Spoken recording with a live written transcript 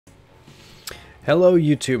Hello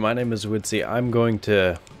YouTube, my name is uidsea. I'm going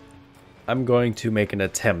to make an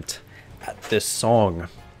attempt at this song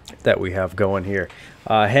that we have going here.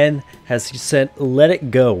 Hen has sent Let It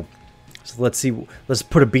Go. So let's see, let's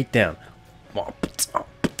put a beat down.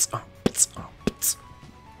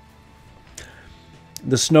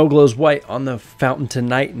 The snow glows white on the fountain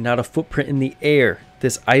tonight, not a footprint in the air.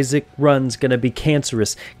 This Eyesaac run's gonna be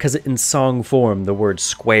cancerous, cause it in song form, the word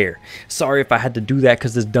square. Sorry if I had to do that,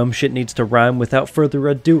 cause this dumb shit needs to rhyme. Without further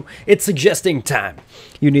ado, it's suggesting time.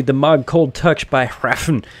 You need the mod Cold Touch by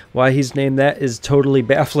Raffen. Why he's named that is totally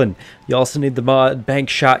baffling. You also need the mod Bank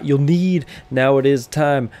Shot. You'll need, now it is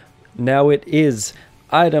time. Now it is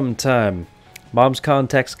item time. Mom's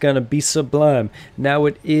contact's gonna be sublime. Now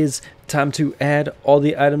it is time to add all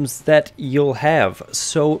the items that you'll have.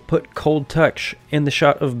 So put Cold Touch in the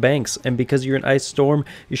shot of banks, and because you're in Ice Storm,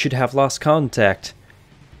 you should have lost contact.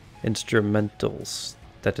 Instrumentals.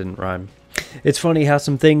 That didn't rhyme. It's funny how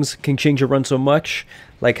some things can change a run so much,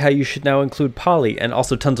 like how you should now include Poly and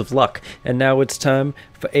also tons of luck. And now it's time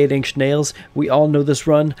for 8-inch nails. We all know this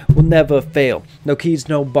run will never fail. No keys,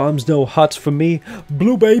 no bombs, no hots for me.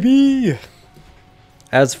 Blue baby!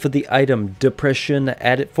 As for the item, depression,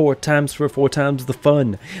 add it 4 times for 4 times the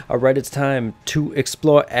fun. Alright, it's time to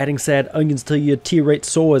explore adding sad onions till your tear rate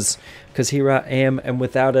soars. Cause here I am, and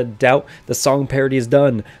without a doubt, the song parody is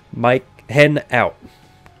done. Mic hen out.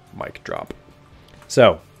 Mic drop.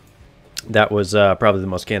 So, that was probably the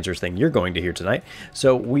most cancerous thing you're going to hear tonight.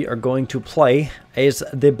 So we are going to play as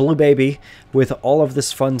the Blue Baby with all of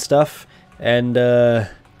this fun stuff. And,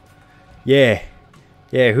 yeah.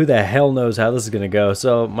 Yeah, who the hell knows how this is going to go.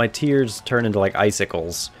 So my tears turn into like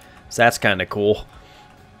icicles. So that's kind of cool.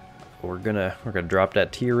 We're gonna drop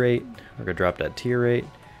that tear rate. We're gonna drop that tear rate.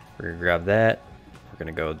 We're gonna grab that. We're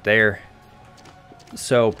gonna go there.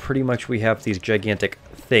 So pretty much we have these gigantic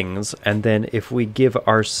things, and then if we give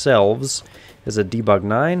ourselves is a debug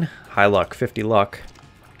 9, high luck, 50 luck.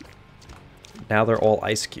 Now they're all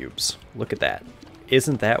ice cubes. Look at that.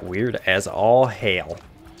 Isn't that weird as all hell?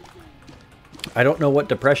 I don't know what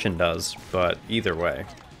depression does, but either way,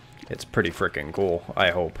 it's pretty freaking cool,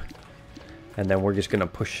 I hope. And then we're just gonna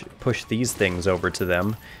push these things over to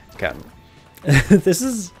them. God, this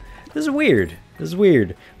is weird. This is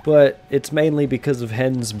weird, but it's mainly because of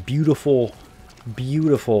Hen's beautiful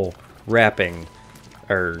rapping,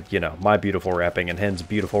 or you know, my beautiful rapping and Hen's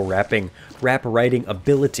beautiful rap writing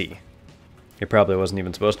ability. It probably wasn't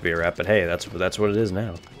even supposed to be a rap, but hey, that's what it is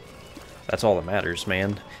now. That's all that matters,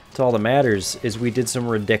 man. That's all that matters is we did some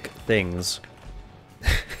ridic things.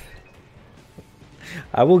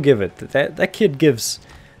 I will give it that kid puts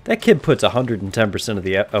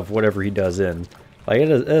 110% of whatever he does in. Like it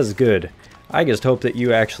is good. I just hope that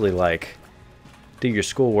you actually like do your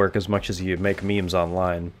schoolwork as much as you make memes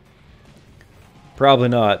online. Probably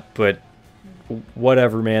not, but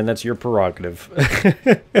whatever, man. That's your prerogative.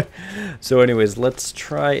 So, anyways, let's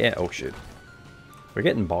try and oh shit. We're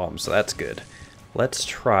getting bombs, so that's good. Let's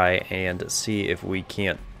try and see if we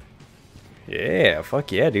can't... Yeah,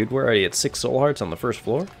 fuck yeah, dude. We're already at 6 soul hearts on the first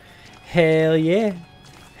floor. Hell yeah.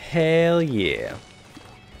 Hell yeah.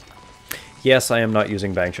 Yes, I am not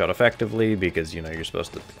using Bank Shot effectively because, you know, you're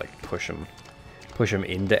supposed to, like, push them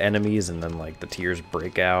into enemies and then, like, the tears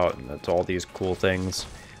break out and that's all these cool things.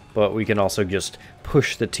 But we can also just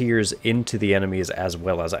push the tears into the enemies as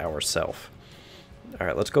well as ourselves.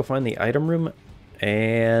 Alright, let's go find the item room.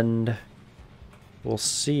 And we'll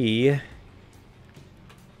see.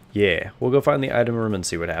 Yeah, we'll go find the item room and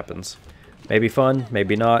see what happens. Maybe fun,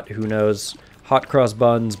 maybe not, who knows. Hot cross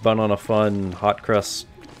buns, bun on a fun, hot crust.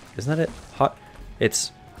 Isn't that it? Hot.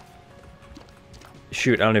 It's.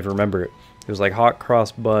 Shoot, I don't even remember it. It was like hot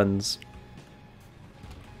cross buns.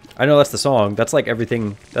 I know that's the song. That's like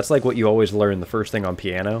everything. That's like what you always learn the first thing on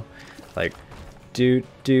piano. Like, doot,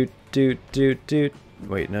 doot, doot, doot, doot.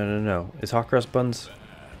 Wait, no. Is hot cross buns?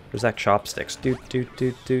 Or is that chopsticks? Doot doot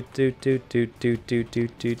doot doot doot doot doot doot doot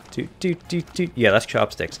doot doot doot doot doot doot. Yeah, that's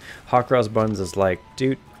chopsticks. Hot cross buns is like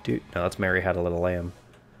doot doot. No, that's Mary Had a Little Lamb.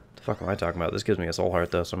 What the fuck am I talking about? This gives me a soul heart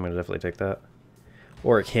though, so I'm gonna definitely take that.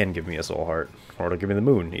 Or it can give me a soul heart, or it'll give me the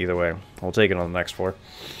moon. Either way, I'll take it on the next floor.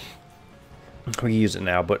 We can use it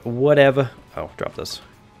now, but whatever. Oh, drop this.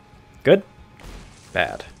 Good.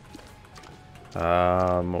 Bad.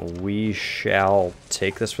 We shall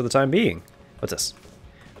take this for the time being. What's this?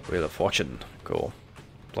 Wheel of Fortune. Cool.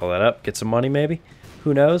 Blow that up. Get some money, maybe?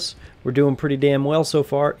 Who knows? We're doing pretty damn well so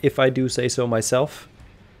far, if I do say so myself.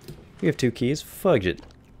 We have 2 keys. Fudge it.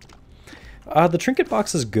 The trinket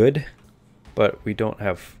box is good, but we don't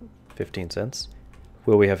have 15 cents.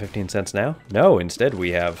 Will we have 15 cents now? No, instead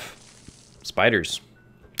we have spiders.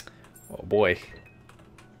 Oh boy.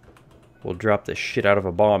 We'll drop the shit out of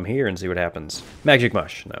a bomb here and see what happens. Magic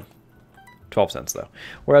mush. No. 12 cents though.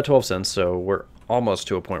 We're at 12 cents, so we're almost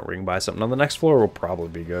to a point where we can buy something on the next floor. Will probably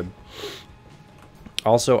be good.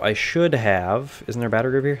 Also, I should have... Isn't there a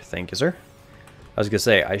battery over here? Thank you, sir. I was going to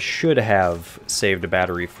say, I should have saved a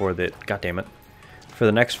battery for the... God damn it. For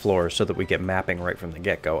the next floor so that we get mapping right from the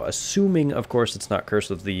get-go. Assuming, of course, it's not Curse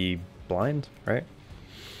of the Blind, right?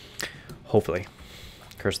 Hopefully.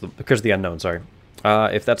 Curse of the Unknown, sorry.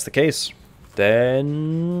 If that's the case,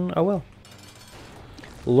 then... Oh well.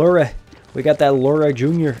 Lura. We got that Lura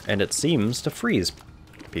Jr. And it seems to freeze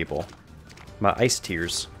people. My ice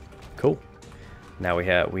tears. Cool. Now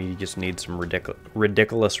we just need some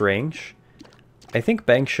ridiculous range. I think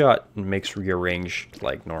bank shot makes your range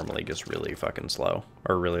like normally just really fucking slow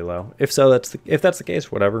or really low. If so, if that's the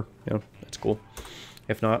case, whatever. You know, that's cool.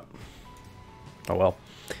 If not, oh well.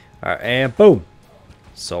 All right, and boom.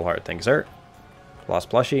 Soul Heart, thanks, sir.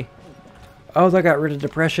 Lost plushie. Oh, that got rid of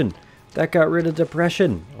depression. That got rid of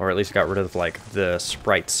depression, or at least got rid of like the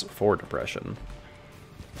sprites for depression.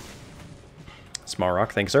 Small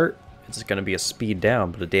rock, thanks, sir. It's going to be a speed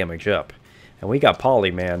down, but a damage up. And we got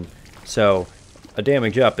poly, man. So, a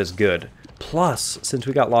damage up is good. Plus, since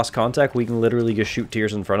we got lost contact, we can literally just shoot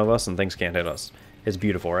tears in front of us and things can't hit us. It's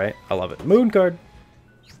beautiful, right? I love it. Moon card.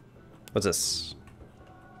 What's this?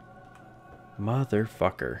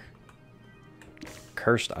 Motherfucker.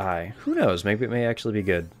 Cursed Eye. Who knows? Maybe it may actually be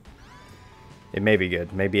good. It may be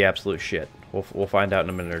good. Maybe absolute shit. We'll find out in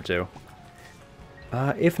a minute or two.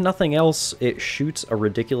 If nothing else, it shoots a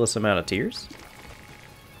ridiculous amount of tears.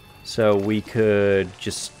 So we could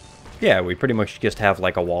just... Yeah, we pretty much just have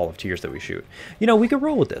like a wall of tears that we shoot. You know, we could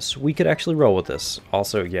roll with this. We could actually roll with this.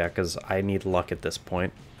 Also, yeah, because I need luck at this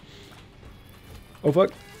point. Oh,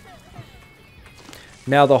 fuck.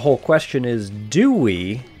 Now the whole question is, do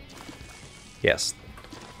we... Yes.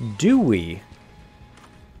 Do we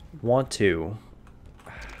want to...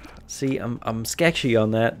 See, I'm sketchy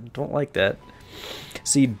on that. Don't like that.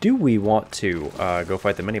 See, do we want to go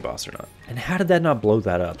fight the mini-boss or not? And how did that not blow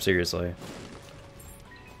that up? Seriously.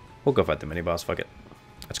 We'll go fight the mini-boss. Fuck it.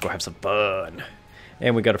 Let's go have some fun.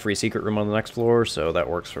 And we got a free secret room on the next floor, so that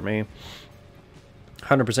works for me.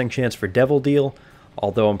 100% chance for Devil Deal.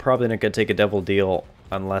 Although I'm probably not going to take a Devil Deal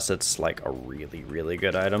unless it's like a really, really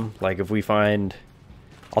good item. Like if we find...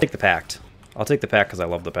 I'll take the Pact. I'll take the Pact because I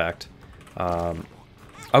love the Pact. Oh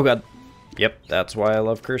god. Yep, that's why I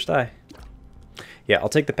love Cursed Eye. Yeah, I'll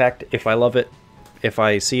take the Pact if I love it. If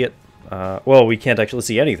I see it. Well, we can't actually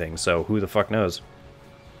see anything, so who the fuck knows.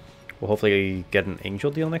 We'll hopefully get an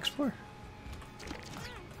Angel Deal next floor.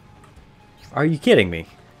 Are you kidding me?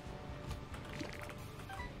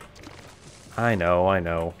 I know, I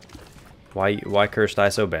know. Why Cursed Eye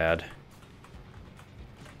so bad?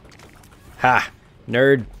 Ha!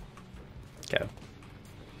 Nerd! Okay.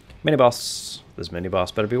 Mini-boss. This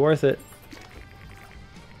mini-boss better be worth it.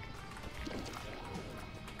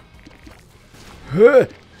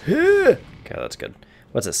 Okay, that's good.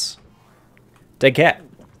 What's this? Dead cat.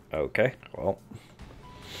 Okay, well.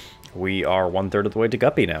 We are 1/3 of the way to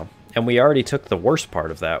Guppy now. And we already took the worst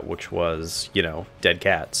part of that, which was, you know, dead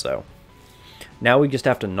cat, so. Now we just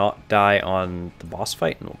have to not die on the boss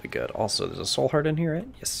fight and we'll be good. Also, there's a soul heart in here, right?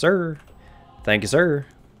 Yes, sir. Thank you, sir.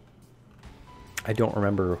 I don't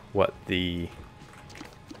remember what the...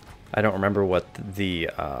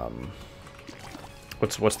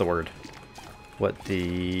 what's the word? What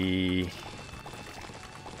the...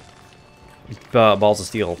 Balls of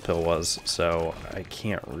Steel pill was, so I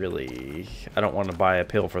can't really... I don't want to buy a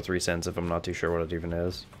pill for 3 cents if I'm not too sure what it even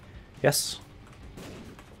is. Yes?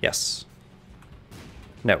 Yes.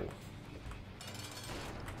 No.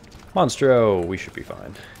 Monstro, we should be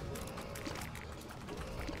fine.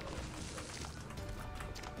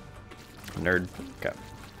 Nerd. Okay.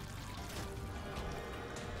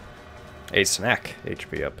 A snack.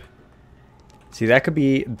 HP up. See, that could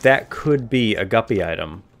be a Guppy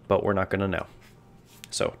item, but we're not gonna know.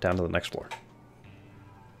 So, down to the next floor.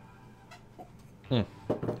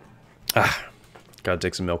 Gotta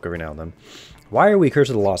take some milk every now and then. Why are we Curse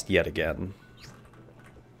of the Lost yet again?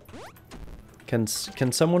 Can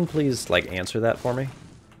someone please, like, answer that for me?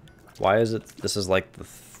 Why is it this is, like, the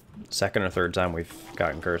second or third time we've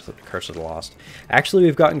gotten Curse of the Lost? Actually,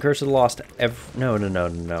 we've gotten Curse of the Lost no.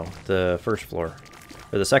 The first floor.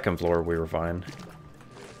 Or the second floor, we were fine.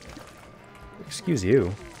 Excuse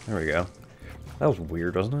you. There we go. That was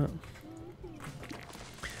weird, wasn't it?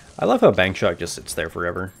 I love how Bank Shot just sits there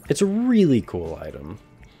forever. It's a really cool item.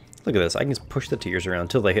 Look at this. I can just push the tears around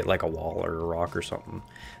until they hit like a wall or a rock or something.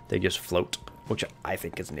 They just float. which I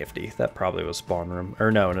think is nifty. That probably was spawn room.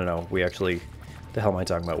 Or no. We actually... The hell am I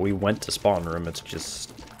talking about? We went to spawn room. It's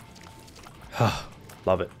just...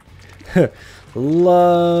 love it.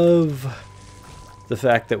 Love the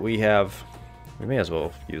fact that we have... We may as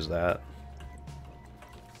well use that.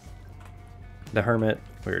 The Hermit.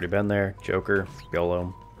 We already been there. Joker.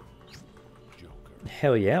 YOLO.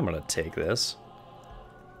 Hell yeah, I'm gonna take this.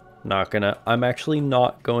 I'm actually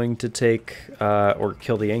not going to take, or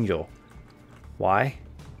kill the angel. Why?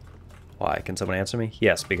 Why? Can someone answer me?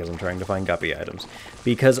 Yes, because I'm trying to find guppy items.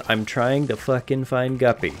 Because I'm trying to fucking find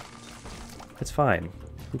guppy. It's fine.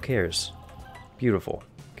 Who cares? Beautiful.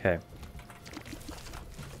 Okay.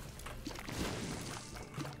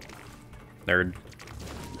 Nerd.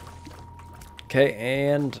 Okay,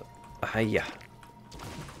 and... yeah.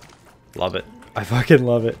 Love it. I fucking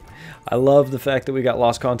love it. I love the fact that we got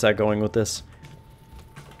lost contact going with this.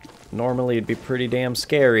 Normally it'd be pretty damn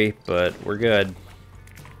scary, but we're good.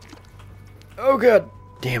 Oh god!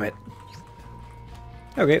 Damn it.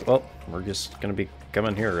 Okay, well, we're just gonna be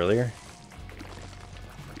coming here earlier.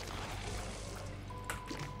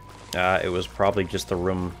 It was probably just the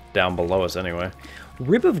room down below us anyway.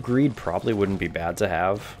 Rib of Greed probably wouldn't be bad to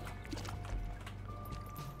have.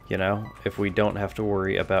 You know, if we don't have to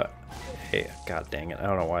worry about... Hey, god dang it. I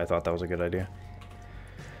don't know why I thought that was a good idea.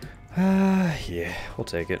 Yeah, we'll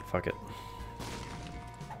take it. Fuck it.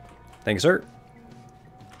 Thanks, sir.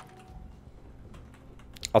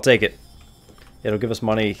 I'll take it. It'll give us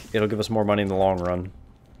money. It'll give us more money in the long run.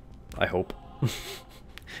 I hope.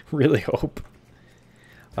 Really hope.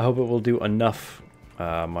 I hope it will do enough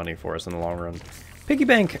money for us in the long run. Piggy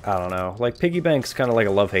bank, I don't know. Like, piggy bank's kind of like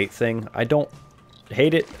a love-hate thing. I don't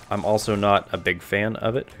hate it. I'm also not a big fan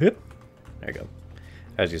of it. There you go.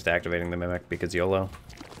 I was just activating the mimic because YOLO.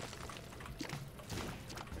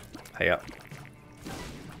 Hey up.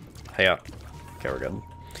 Hey up. Okay, we're good.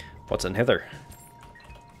 What's in hither?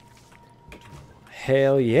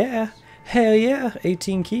 Hell yeah. Hell yeah.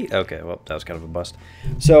 18 key. Okay, well, that was kind of a bust.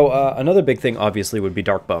 So, another big thing, obviously, would be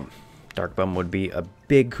Dark Bum. Dark Bum would be a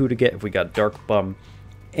big coup to get if we got Dark Bum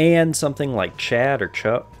and something like Chad or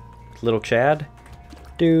Chuck. Little Chad.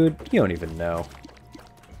 Dude, you don't even know.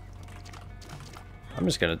 I'm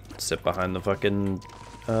just gonna sit behind the fucking,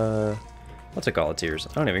 what's it called, tears?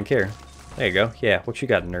 I don't even care. There you go. Yeah, what you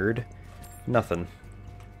got, nerd? Nothing.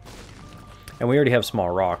 And we already have small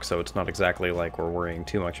rock, so it's not exactly like we're worrying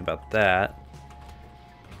too much about that.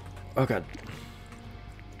 Oh god.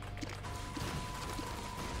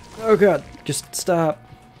 Oh god, just stop.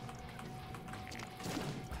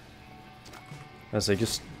 I say,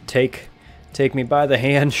 just take me by the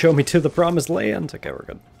hand, show me to the promised land. Okay, we're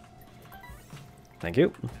good. Thank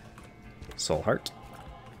you. Soul heart.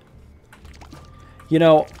 You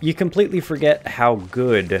know, you completely forget how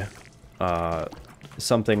good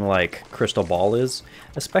something like Crystal Ball is,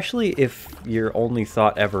 especially if your only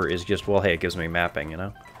thought ever is just, well, hey, it gives me mapping, you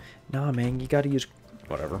know? Nah, man, you gotta use...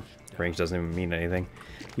 Whatever. Range doesn't even mean anything.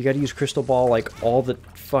 You gotta use Crystal Ball, like, all the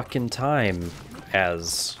fucking time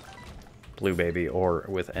as Blue Baby or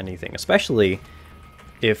with anything. Especially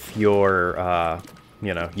if you're,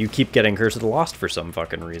 you know, you keep getting Curse of the Lost for some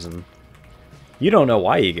fucking reason. You don't know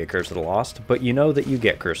why you get Curse of the Lost, but you know that you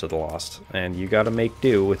get Curse of the Lost. And you gotta make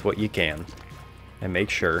do with what you can. And make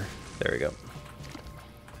sure... There we go.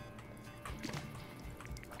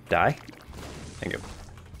 Die. Thank you.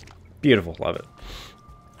 Beautiful. Love it.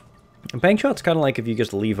 And Bang Shot's kind of like if you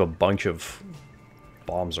just leave a bunch of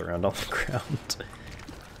bombs around on the ground.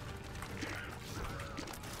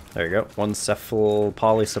 There you go. One Cephal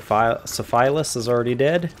Polycephalus is already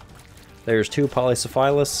dead. There's two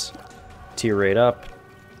Polycephalus. Tier rate up.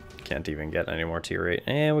 Can't even get any more tier rate.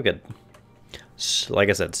 And we're good. Like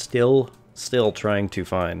I said, still trying to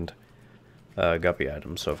find guppy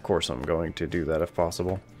items, so of course I'm going to do that if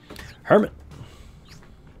possible. Hermit.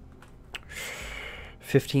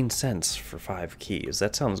 15 cents for 5 keys.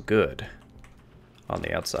 That sounds good on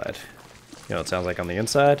the outside. You know what it sounds like on the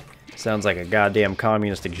inside? Sounds like a goddamn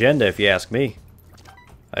communist agenda if you ask me.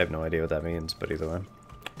 I have no idea what that means, but either way.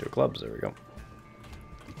 2 clubs, there we go.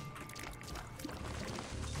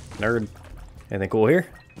 Nerd. Anything cool here?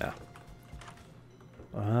 No.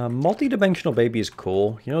 Multi-dimensional baby is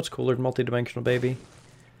cool. You know what's cooler than multi-dimensional baby?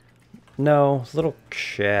 No, little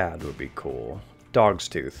Chad would be cool. Dog's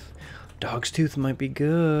Tooth. Dog's Tooth might be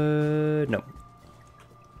good. No.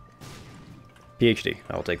 PhD.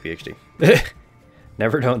 I will take PhD.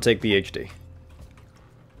 Never don't take PhD.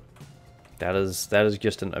 That is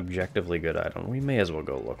just an objectively good item. We may as well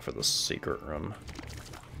go look for the secret room.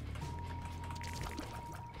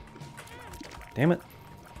 Damn it.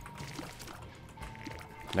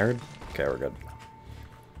 Nerd. Okay, we're good.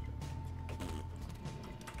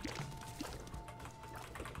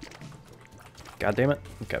 God damn it.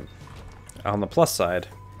 Okay. On the plus side.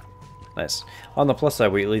 Nice. On the plus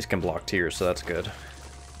side, we at least can block tiers, so that's good.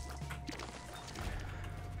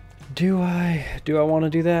 Do I want to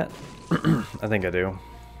do that? I think I do.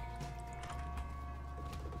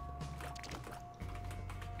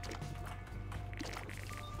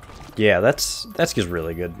 Yeah, that's just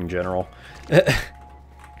really good in general.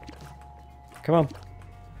 Come on.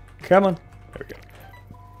 Come on. There we go.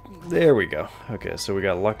 There we go. Okay, so we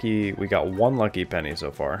got lucky. We got one lucky penny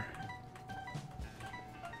so far.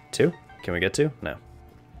 Two? Can we get two? No.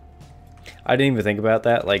 I didn't even think about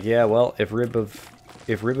that. Like, yeah, well, if Rib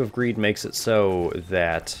of Greed makes it so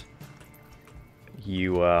that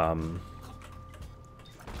you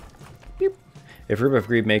beep. If Rib of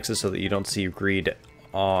Greed makes it so that you don't see greed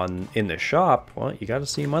in the shop, well, you gotta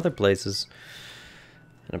see them other places.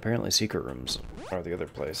 And apparently secret rooms are the other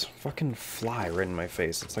place. Fucking fly right in my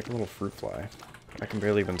face. It's like a little fruit fly. I can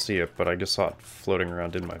barely even see it, but I just saw it floating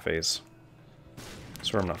around in my face. I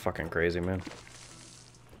swear I'm not fucking crazy, man.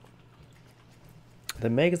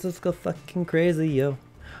 That makes us go fucking crazy, yo.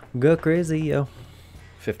 Go crazy, yo.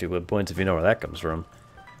 50 wood points if you know where that comes from.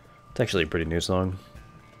 It's actually a pretty new song.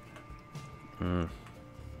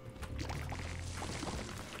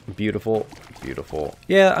 Beautiful, beautiful.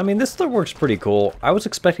 Yeah, I mean, this still works pretty cool. I was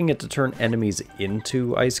expecting it to turn enemies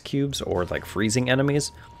into ice cubes or like freezing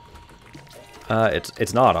enemies.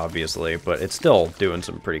 It's not, obviously, but it's still doing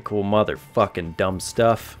some pretty cool motherfucking dumb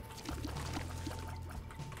stuff.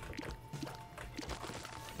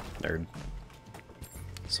 Nerd.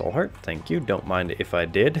 Soul heart, thank you. Don't mind if I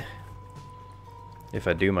did. If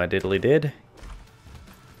I do, my diddly did.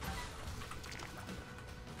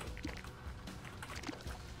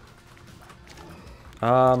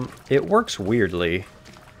 It works weirdly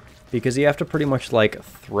because you have to pretty much like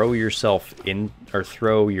throw yourself in or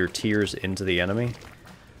throw your tears into the enemy,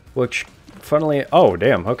 which funnily, oh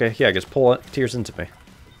damn, okay, yeah, just pull tears into me.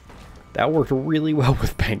 That worked really well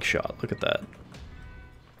with bank shot. Look at that.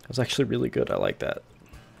 That was actually really good. I like that.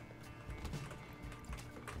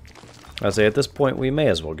 I say at this point we may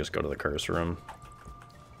as well just go to the curse room.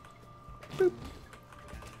 Boop.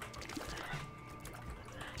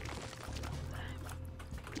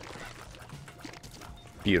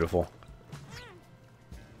 Beautiful.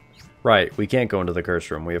 Right, we can't go into the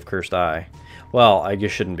curse room. We have cursed eye. Well, I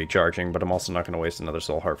just shouldn't be charging, but I'm also not going to waste another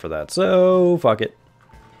soul heart for that. So, fuck it.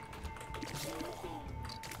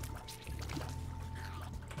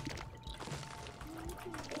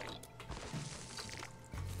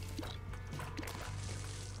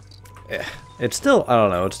 Yeah, it's still, I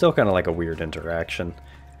don't know, it's still kind of like a weird interaction.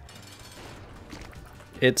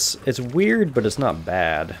 It's weird, but it's not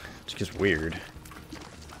bad. It's just weird.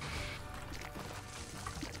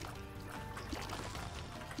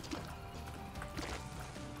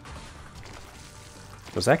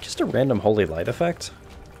 Was that just a random holy light effect?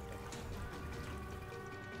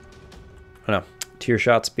 Oh no. Tier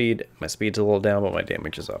shot speed. My speed's a little down, but my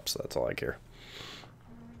damage is up, so that's all I care.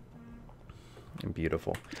 And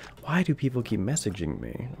beautiful. Why do people keep messaging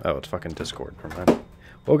me? Oh, it's fucking Discord. Never mind.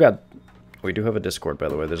 Oh god. We do have a Discord, by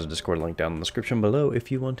the way. There's a Discord link down in the description below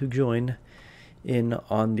if you want to join in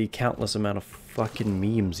on the countless amount of fucking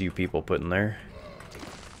memes you people put in there.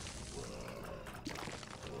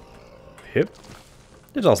 Hip.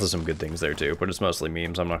 There's also some good things there too, but it's mostly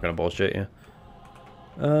memes. I'm not gonna bullshit you.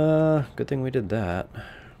 Good thing we did that.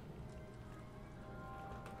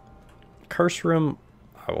 Curse room,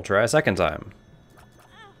 I will try a second time.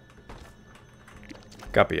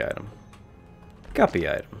 Guppy item. Guppy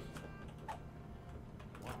item.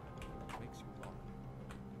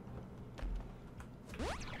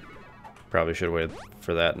 Probably should have waited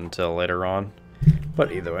for that until later on.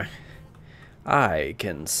 But either way. I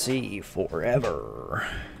can see forever.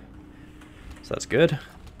 So that's good.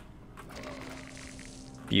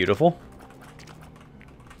 Beautiful.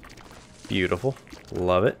 Beautiful.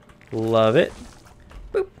 Love it. Love it.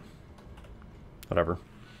 Boop. Whatever.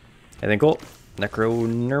 Anything cool?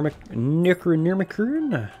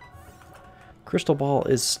 Necronomicon? Crystal ball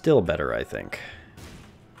is still better, I think.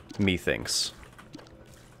 Methinks.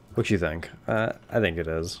 What you think? I think it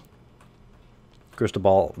is. Crystal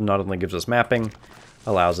ball not only gives us mapping,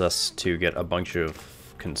 allows us to get a bunch of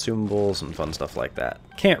consumables and fun stuff like that.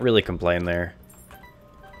 Can't really complain there.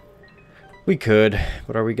 We could,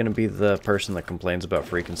 but are we going to be the person that complains about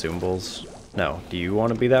free consumables? No. Do you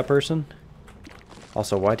want to be that person?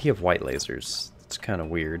 Also, why do you have white lasers? It's kind of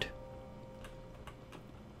weird.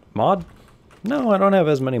 Mod? No, I don't have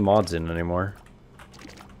as many mods in anymore.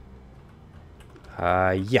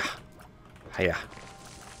 Yeah. Hiya.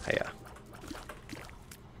 Hiya.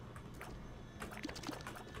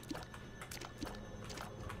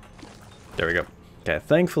 There we go. Okay,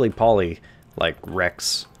 thankfully Polly, like,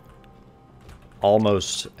 wrecks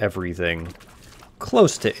almost everything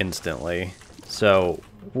close to instantly. So,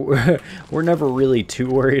 we're never really too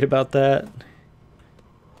worried about that.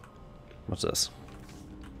 What's this?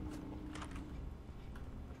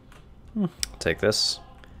 Take this.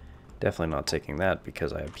 Definitely not taking that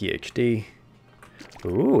because I have PhD.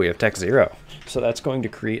 Ooh, we have Tech 0. So that's going to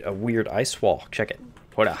create a weird ice wall. Check it.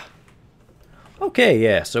 Hola. Okay,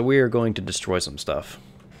 yeah, so we are going to destroy some stuff.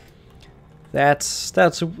 That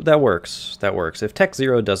works. That works. If Tech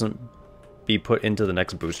 0 doesn't be put into the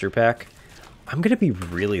next booster pack, I'm gonna be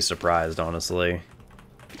really surprised, honestly.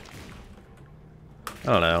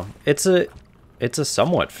 I don't know. It's a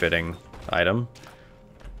somewhat fitting item.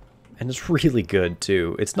 And it's really good,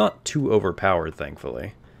 too. It's not too overpowered,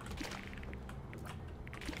 thankfully.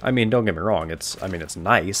 I mean, don't get me wrong. It's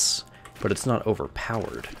nice, but it's not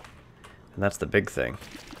overpowered. And that's the big thing.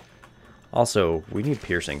 Also, we need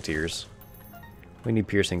piercing tears. We need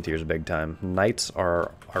piercing tears big time. Knights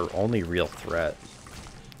are our only real threat.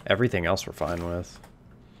 Everything else we're fine with.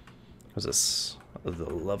 What's this? The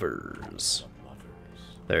lovers.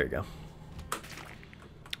 There you go.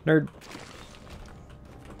 Nerd.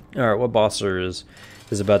 Alright, what bosser is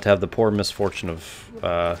about to have the poor misfortune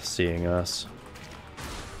of seeing us?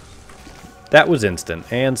 That was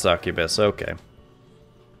instant. And succubus, okay.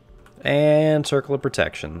 And Circle of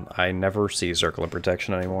Protection. I never see Circle of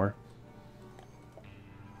Protection anymore.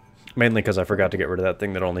 Mainly because I forgot to get rid of that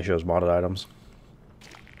thing that only shows modded items.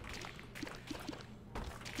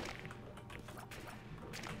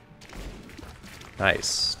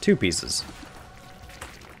 Nice. 2 pieces.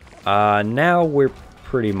 Now we're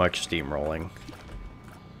pretty much steamrolling.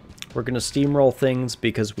 We're going to steamroll things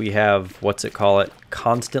because we have,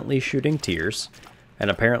 constantly shooting tears. And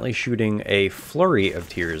apparently shooting a flurry of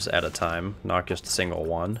tears at a time, not just a single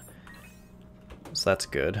one. So that's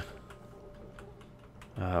good.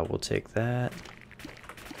 We'll take that.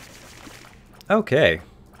 Okay.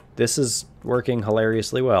 This is working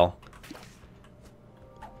hilariously well.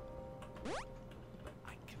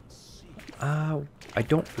 I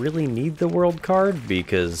don't really need the world card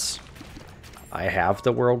because I have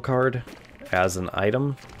the world card as an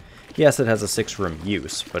item. Yes, it has a 6-room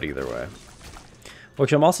use, but either way.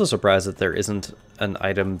 Which I'm also surprised that there isn't an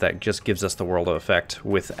item that just gives us the world effect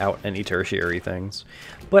without any tertiary things.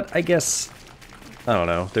 But I guess, I don't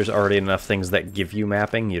know, there's already enough things that give you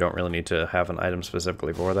mapping. You don't really need to have an item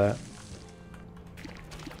specifically for that.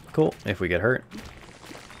 Cool, if we get hurt.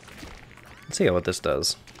 Let's see what this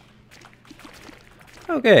does.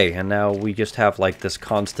 Okay, and now we just have like this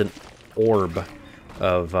constant orb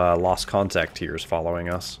of lost contact tears following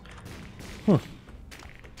us.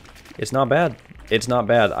 It's not bad. It's not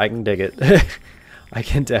bad. I can dig it. I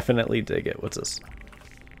can definitely dig it. What's this?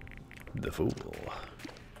 The Fool.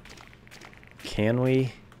 Can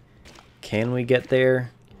we get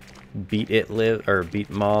there? Beat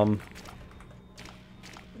Mom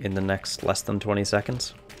in the next less than 20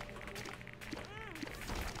 seconds?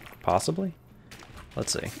 Possibly?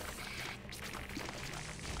 Let's see.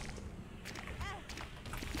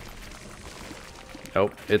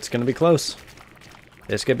 Nope, it's gonna be close.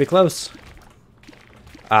 It's gonna be close.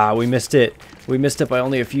 Ah, we missed it. We missed it by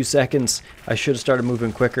only a few seconds. I should have started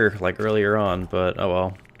moving quicker, like earlier on, but oh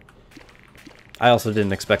well. I also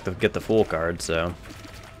didn't expect to get the Fool card, so...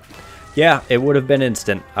 Yeah, it would have been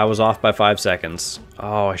instant. I was off by 5 seconds.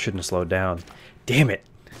 Oh, I shouldn't have slowed down. Damn it.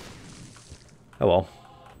 Oh well.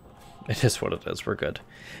 It is what it is. We're good.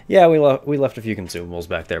 Yeah, we left a few consumables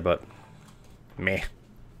back there, but... Meh.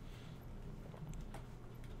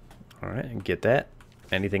 Alright, get that.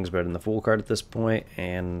 Anything's better than the Fool card at this point,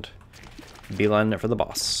 and beeline it for the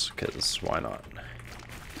boss, because why not?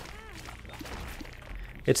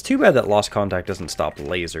 It's too bad that Lost Contact doesn't stop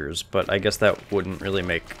lasers, but I guess that wouldn't really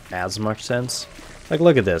make as much sense. Like,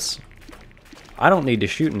 look at this. I don't need to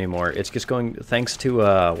shoot anymore. It's just going, thanks to,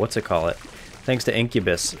 thanks to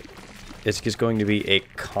Incubus, it's just going to be a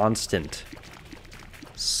constant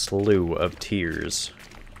slew of tears.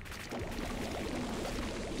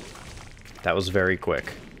 That was very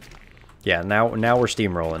quick. Yeah, now we're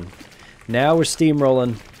steamrolling. Now we're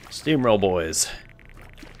steamrolling. Steamroll, boys.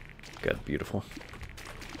 Good, beautiful.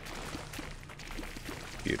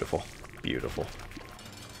 Beautiful, beautiful.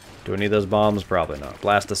 Do we need those bombs? Probably not.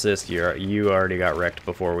 Blast assist, you already got wrecked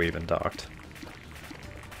before we even talked.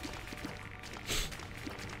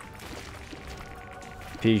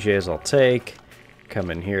 PJs I'll take. Come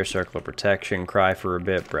in here, circle of protection, cry for a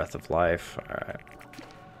bit, breath of life. Alright.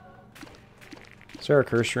 Is there a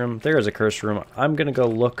curse room? There is a curse room. I'm gonna go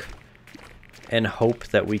look and hope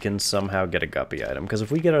that we can somehow get a guppy item. Because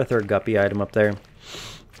if we get our third guppy item up there,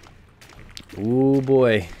 ooh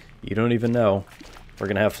boy, you don't even know. We're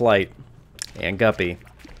gonna have flight and guppy.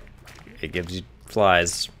 It gives you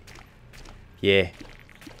flies. Yeah,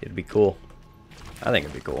 it'd be cool. I think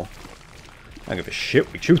it'd be cool. I don't give a shit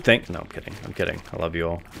what you think. No, I'm kidding. I'm kidding. I love you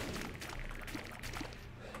all.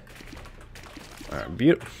 Alright,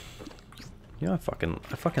 beautiful. You know, I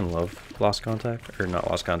fucking love Lost Contact, or not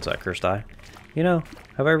Lost Contact, Cursed Eye. You know,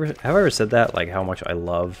 have I ever said that? Like how much I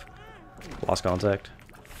love Lost Contact.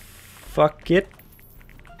 Fuck it.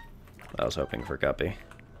 I was hoping for guppy.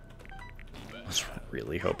 I was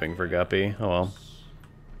really hoping for guppy. Oh well.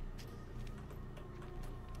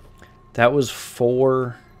 That was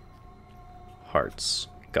 4 hearts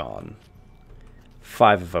gone.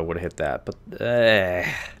 5 if I would have hit that, but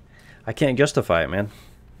I can't justify it, man.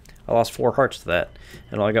 I lost 4 hearts to that,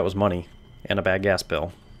 and all I got was money and a bad gas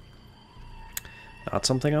bill. Not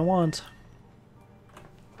something I want.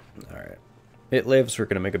 Alright. It lives, we're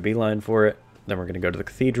going to make a beeline for it. Then we're going to go to the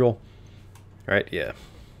cathedral. Alright, yeah.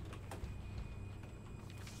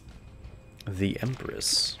 The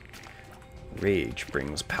Empress. Rage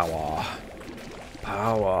brings power.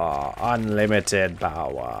 Power. Unlimited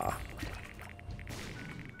power.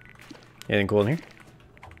 Anything cool in here?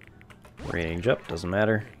 Range up, doesn't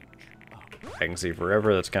matter. I can see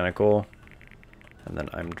forever, that's kind of cool. And then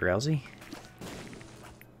I'm drowsy.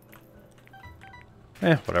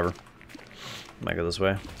 Whatever. Might go this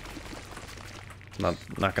way.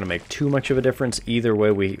 Not gonna make too much of a difference either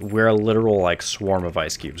way. We're a literal like swarm of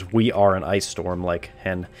ice cubes. We are an ice storm like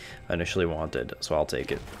Hen initially wanted, so I'll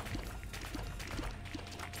take it.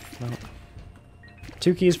 Well,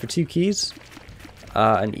 2 keys for 2 keys.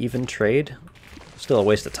 An even trade. Still a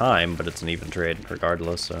waste of time, but it's an even trade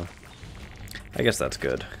regardless, so I guess that's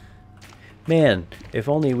good. Man, if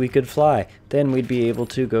only we could fly, then we'd be able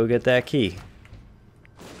to go get that key.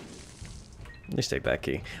 At least take that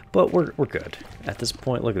key. But we're good. At this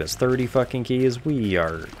point, look at this. 30 fucking keys. We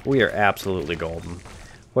are absolutely golden.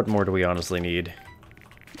 What more do we honestly need?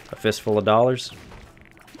 A fistful of dollars?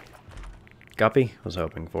 Guppy? Was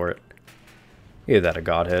hoping for it. Either that or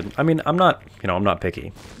Godhead. I mean, I'm not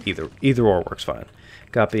picky. Either or works fine.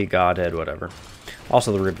 Guppy, Godhead, whatever.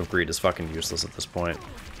 Also, the Rib of Greed is fucking useless at this point.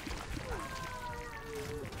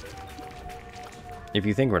 If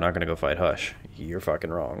you think we're not gonna go fight Hush, you're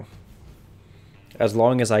fucking wrong. As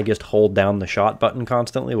long as I just hold down the shot button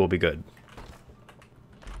constantly, we'll be good.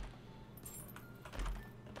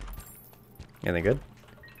 Anything good?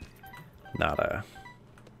 Nada.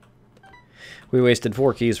 We wasted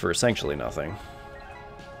 4 keys for essentially nothing.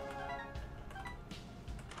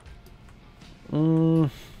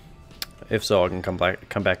 If so, I can come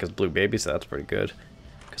back as Blue Baby, so that's pretty good.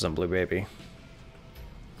 Because I'm Blue Baby.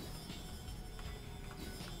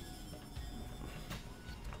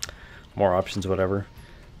 More options, whatever.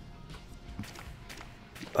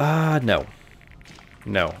 No.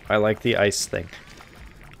 No, I like the ice thing.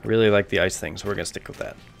 I really like the ice thing, so we're gonna stick with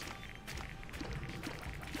that.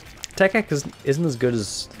 Tech Hack isn't as good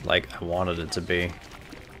as, like, I wanted it to be.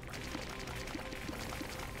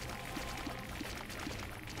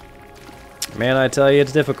 Man, I tell you,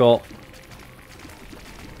 it's difficult.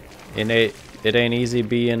 It ain't easy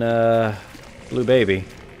being a Blue Baby.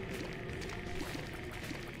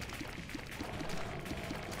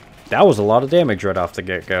 That was a lot of damage right off the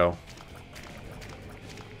get-go.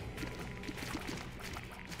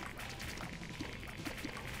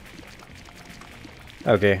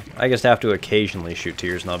 Okay, I just have to occasionally shoot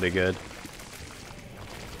tears and I'll be good.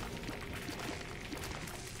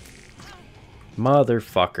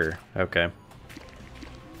 Motherfucker. Okay.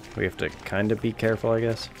 We have to kind of be careful, I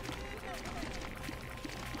guess.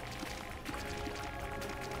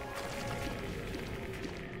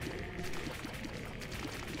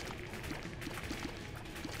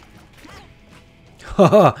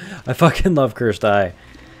 Haha, I fucking love Cursed Eye.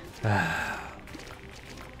 I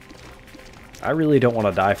really don't want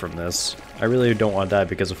to die from this. I really don't want to die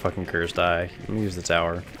because of fucking Cursed Eye. Let me use the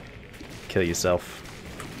tower. Kill yourself.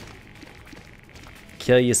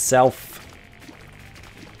 Kill yourself.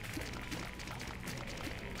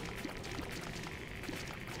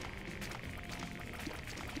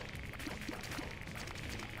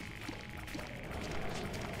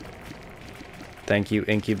 Thank you,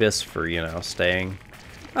 Incubus, for, you know, staying.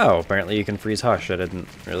 Oh, apparently you can freeze Hush. I didn't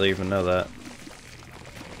really even know that.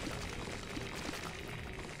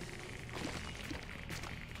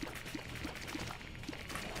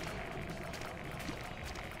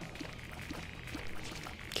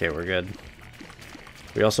 Okay, we're good.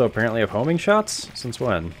 We also apparently have homing shots? Since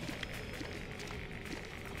when?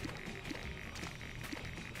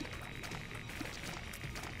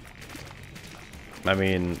 I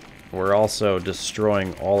mean, we're also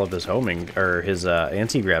destroying all of his homing, or his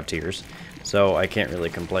anti-grav tiers, so I can't really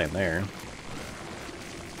complain there.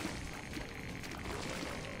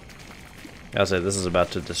 I'll say this is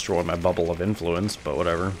about to destroy my bubble of influence, but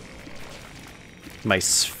whatever. My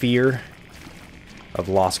sphere of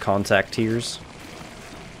lost contact tiers.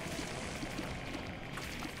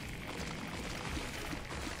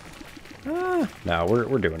 No,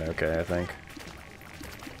 we're doing okay, I think.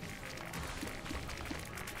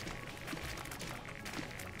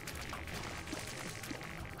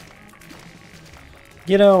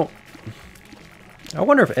 You know, I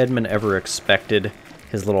wonder if Edmund ever expected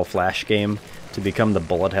his little flash game to become the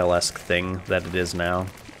bullet hell-esque thing that it is now.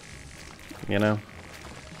 You know?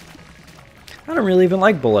 I don't really even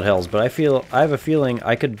like bullet hells, but I have a feeling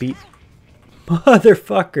I could beat...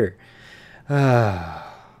 Motherfucker!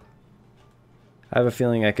 I have a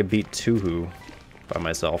feeling I could beat Tuhu by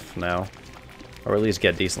myself now. Or at least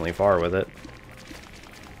get decently far with it.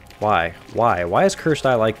 Why? Why? Why is Cursed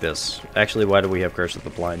Eye like this? Actually, why do we have Curse of the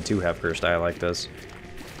Blind to have Cursed Eye like this?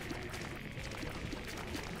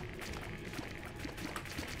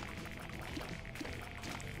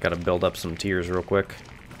 Gotta build up some tiers real quick.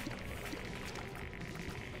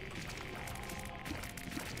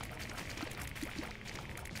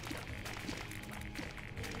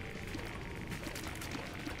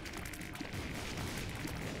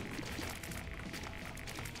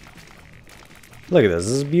 Look at this.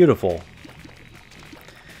 This is beautiful.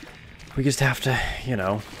 We just have to, you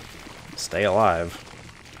know, stay alive.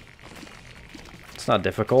 It's not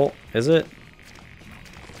difficult, is it?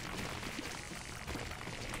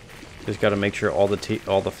 Just got to make sure all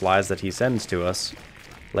the flies that he sends to us,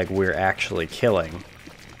 like, we're actually killing.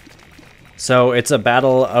 So it's a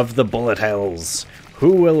battle of the bullet hells.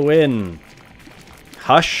 Who will win?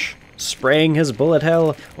 Hush spraying his bullet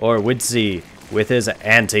hell, or uidsea with his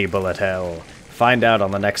anti-bullet hell? Find out on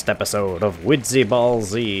the next episode of Uidsea Ball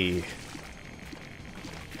Z.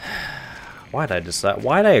 Why'd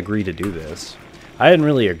I agree to do this? I didn't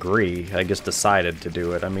really agree. I just decided to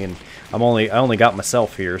do it. I mean, I only got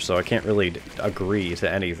myself here, so I can't really agree to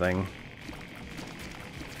anything.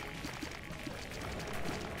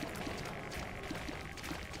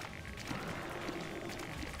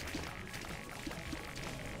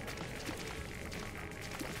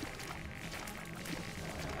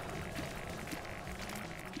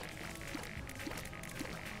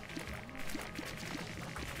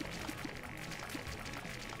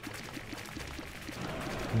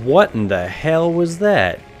 What in the hell was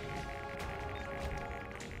that?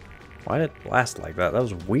 Why did it blast like that? That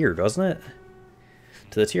was weird, wasn't it?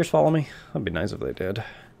 Do the tears follow me? That'd be nice if they did.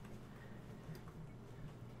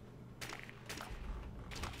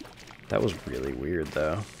 That was really weird,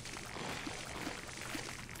 though.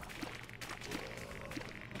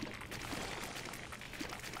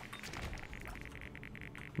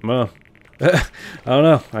 Well, I don't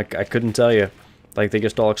know. I couldn't tell you. Like, they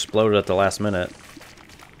just all exploded at the last minute.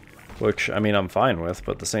 Which, I mean, I'm fine with,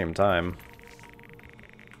 but at the same time...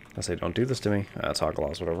 I say, don't do this to me. Toggle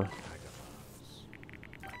loss, whatever.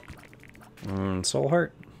 Soul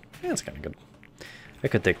Heart? Yeah, it's kind of good. I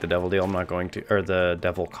could take the Devil Deal, I'm not going to. Or the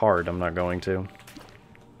Devil Card, I'm not going to.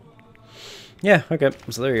 Yeah, okay.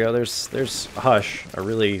 So there you go. There's Hush. A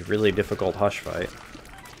really, really difficult Hush fight.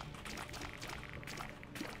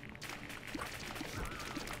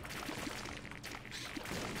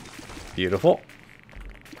 Beautiful.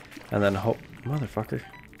 And then motherfucker.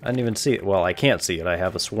 I didn't even see it. Well, I can't see it. I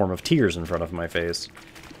have a swarm of tears in front of my face.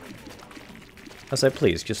 I say,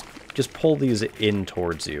 please, just pull these in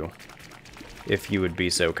towards you. If you would be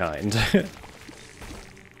so kind.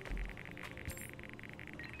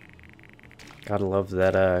 Gotta love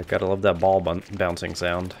that ball bouncing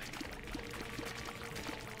sound.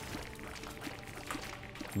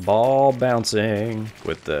 Ball bouncing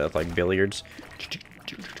with the, like, billiards.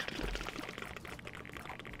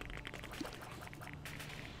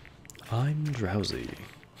 I'm drowsy.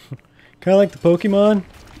 Kinda like the Pokemon.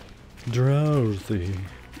 Drowsy.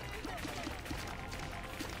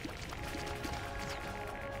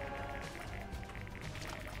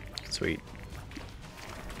 Sweet.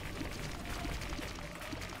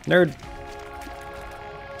 Nerd.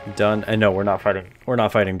 Done. I know we're not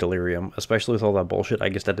fighting Delirium, especially with all that bullshit I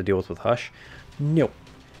just had to deal with Hush. Nope.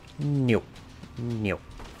 Nope. Nope.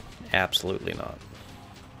 Absolutely not.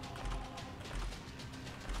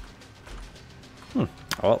 Oh,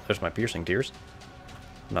 well, there's my piercing tears.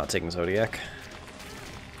 I'm not taking Zodiac.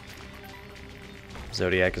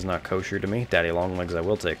 Zodiac is not kosher to me. Daddy Longlegs I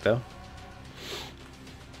will take, though.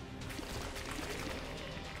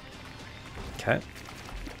 Okay.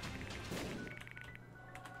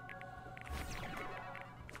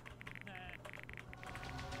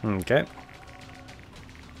 Okay.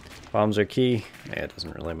 Bombs are key. Yeah, it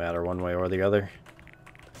doesn't really matter one way or the other.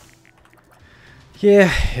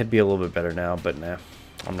 Yeah, it'd be a little bit better now, but nah.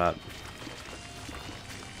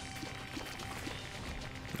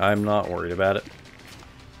 I'm not worried about it.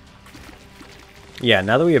 Yeah,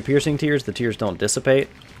 now that we have piercing tears, the tears don't dissipate.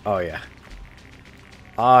 Oh yeah.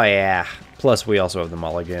 Oh yeah. Plus we also have the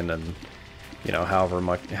mulligan and, you know,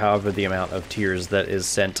 however the amount of tears that is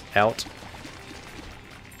sent out.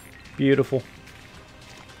 Beautiful.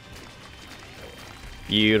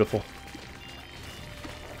 Beautiful.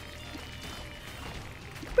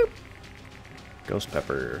 Boop. Ghost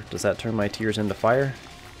pepper. Does that turn my tears into fire?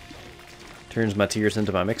 Turns my tears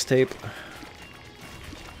into my mixtape.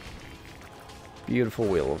 Beautiful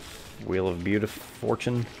wheel of beautiful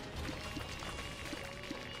fortune.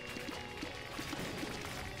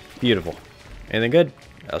 Beautiful. Anything good?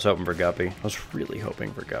 I was hoping for Guppy. I was really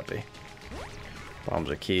hoping for Guppy. Bombs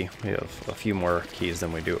are key. We have a few more keys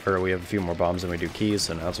than we do, or we have a few more bombs than we do keys,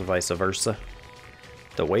 so now it's vice versa.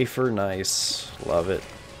 The wafer, nice. Love it.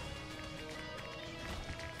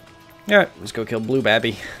 Alright, let's go kill Blue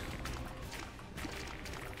Babby.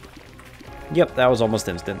 Yep, that was almost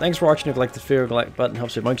instant. Thanks for watching. If you liked the video, the like button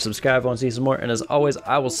helps you much. Subscribe if you want to see some more. And as always,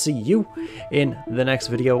 I will see you in the next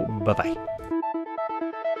video. Bye-bye.